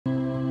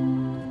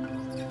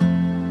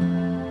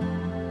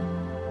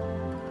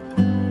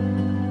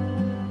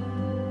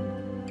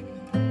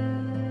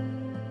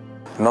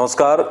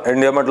Namaskar,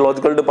 India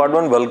Meteorological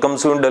Department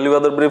welcomes you in Delhi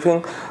weather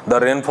briefing. The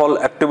rainfall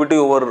activity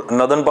over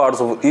northern parts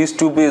of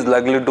East UP is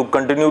likely to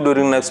continue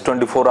during next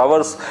 24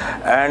 hours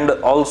and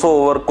also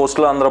over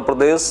coastal Andhra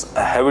Pradesh.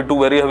 Heavy to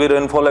very heavy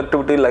rainfall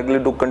activity likely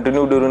to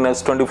continue during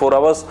next 24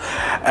 hours,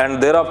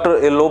 and thereafter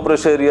a low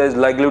pressure area is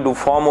likely to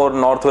form over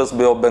northwest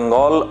Bay of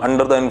Bengal,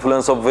 under the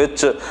influence of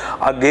which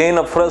again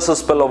a fresh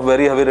spell of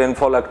very heavy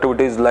rainfall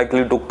activity is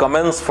likely to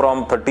commence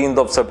from 13th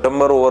of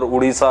September over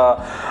Odisha,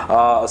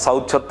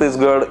 South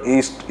Chhattisgarh,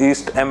 East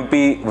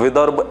MP,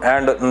 Vidarbha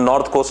and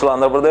North Coastal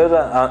Andhra Pradesh,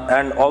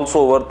 and also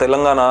over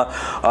Telangana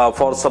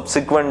for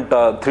subsequent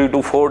 3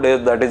 to 4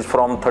 days, that is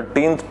from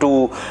 13th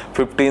to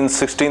 15th,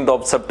 16th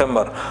of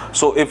September.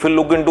 So if we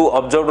look into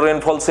observed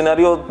rainfall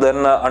scenario,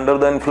 then under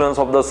the influence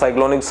of the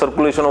cyclonic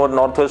circulation over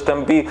northwest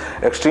MP,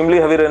 extremely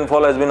heavy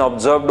rainfall has been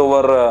observed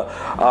over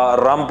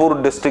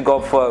Raipur district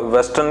of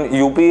western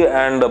UP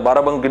and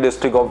Barabanki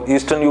district of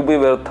eastern UP,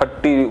 where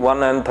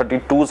 31 and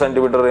 32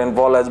 centimeter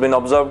rainfall has been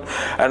observed,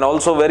 and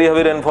also very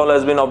heavy rainfall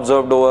has been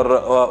observed over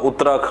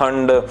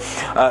Uttarakhand,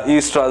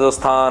 East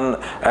Rajasthan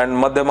and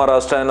Madhya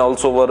Pradesh, and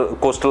also over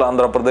coastal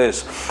Andhra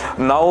Pradesh.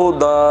 Now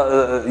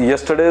the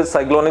yesterday's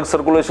cyclonic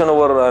circulation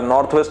over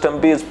northwest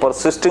MP is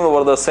persisting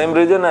over the same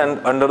region, and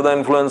under the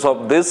influence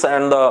of this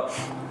and the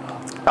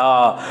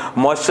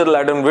moisture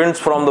laden winds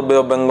from the Bay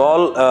of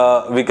Bengal,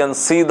 we can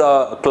see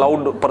the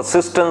cloud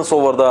persistence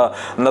over the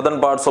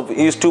northern parts of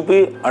East UP,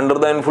 under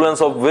the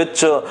influence of which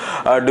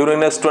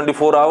during next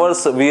 24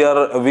 hours we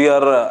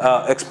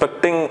are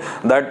expecting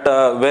that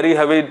very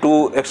heavy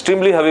to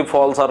extremely heavy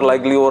falls are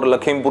likely over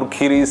Lakhimpur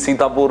Kheri,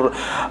 Sitapur,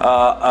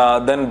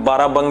 then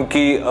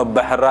Barabanki,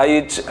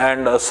 Bahraich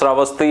and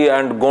Shravasti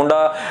and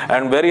Gonda,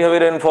 and very heavy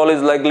rainfall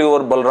is likely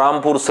over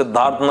Balrampur,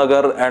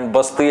 Siddharthnagar and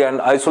Basti,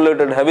 and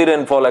isolated heavy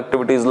rainfall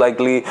activity is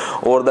likely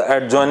over the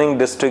adjoining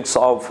districts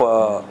of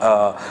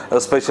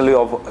especially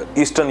of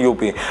eastern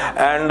UP.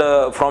 And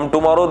from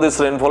tomorrow this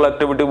rainfall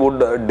activity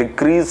would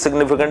decrease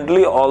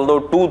significantly,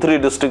 although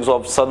 2-3 districts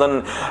of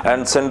southern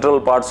and central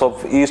parts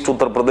of East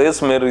Uttar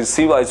Pradesh may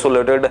receive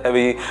isolated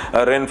heavy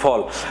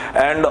rainfall.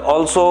 And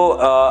also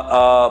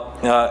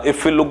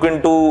if we look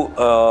into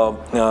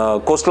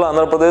coastal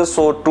Andhra Pradesh,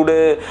 so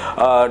today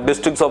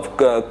districts of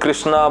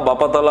Krishna,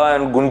 Bapatala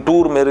and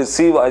Guntur may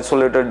receive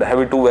isolated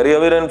heavy to very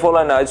heavy rainfall,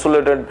 and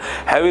isolated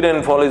heavy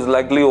rainfall is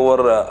likely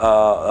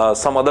over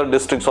some other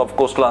districts of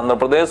coastal Andhra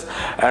Pradesh.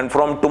 And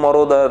from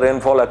tomorrow the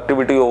rainfall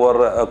activity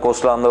over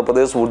coastal Andhra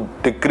Pradesh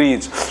would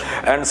decrease.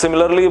 And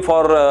similarly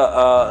for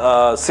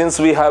since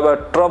we have a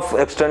trough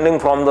extending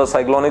from the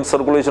cyclonic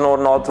circulation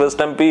over northwest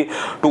MP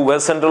to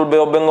west central Bay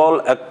of Bengal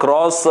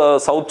across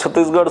South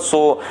Chhattisgarh,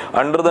 so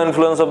under the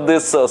influence of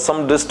this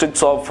some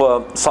districts of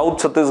South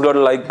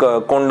Chhattisgarh like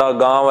Konda,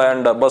 Gaon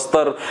and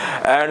Bastar,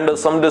 and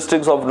some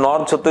districts of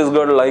North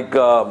Chhattisgarh like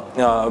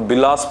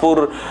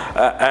Bilaspur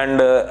and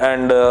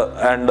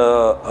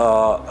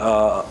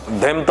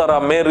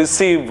Dhemtara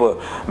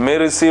may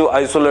receive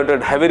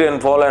isolated heavy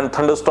rainfall, and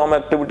thunderstorm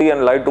activity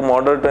and light to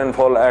moderate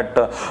rainfall at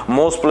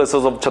most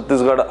places of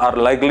Chhattisgarh are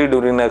likely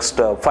during next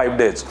 5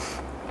 days.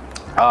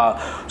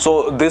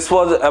 So this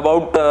was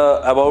about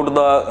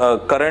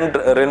the current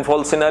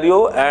rainfall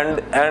scenario,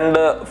 and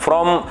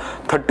from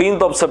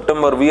 13th of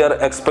September we are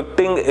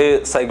expecting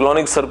a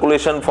cyclonic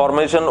circulation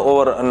formation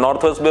over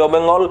northwest Bay of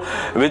Bengal,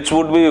 which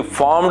would be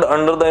formed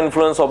under the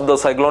influence of the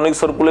cyclonic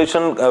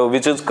circulation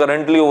which is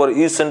currently over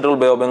east central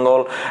Bay of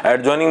Bengal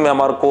adjoining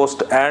Myanmar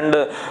coast, and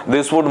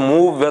this would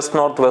move west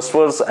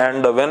northwestwards,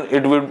 and when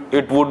it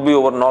would be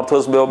over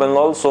northwest Bay of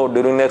Bengal, so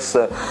during next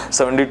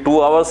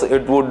 72 hours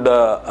it would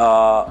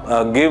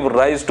give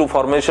rise to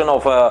formation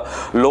of a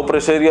low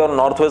pressure area on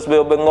northwest Bay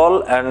of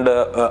Bengal, and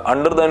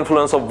under the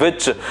influence of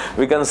which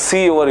we can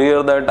see over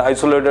here that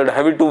isolated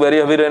heavy to very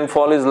heavy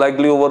rainfall is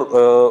likely over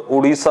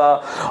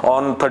Odisha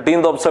on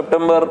 13th of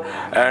September,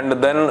 and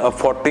then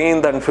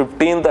 14th and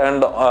 15th,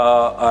 and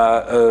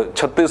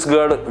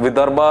Chhattisgarh,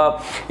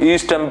 Vidarbha,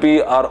 East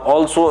MP are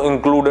also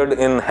included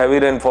in heavy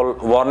rainfall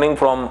warning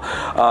from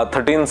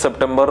 13th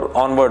September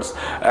onwards.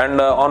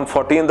 And on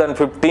 14th and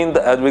 15th,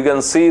 as we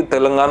can see,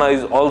 Telangana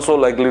is also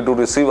likely to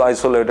receive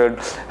isolated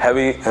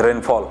heavy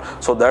rainfall.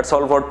 So that's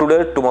all for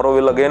today. Tomorrow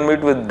we'll again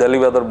meet with Delhi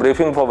weather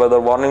briefing for weather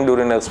warning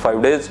during next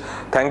 5 days.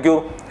 Thank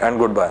you and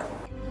goodbye.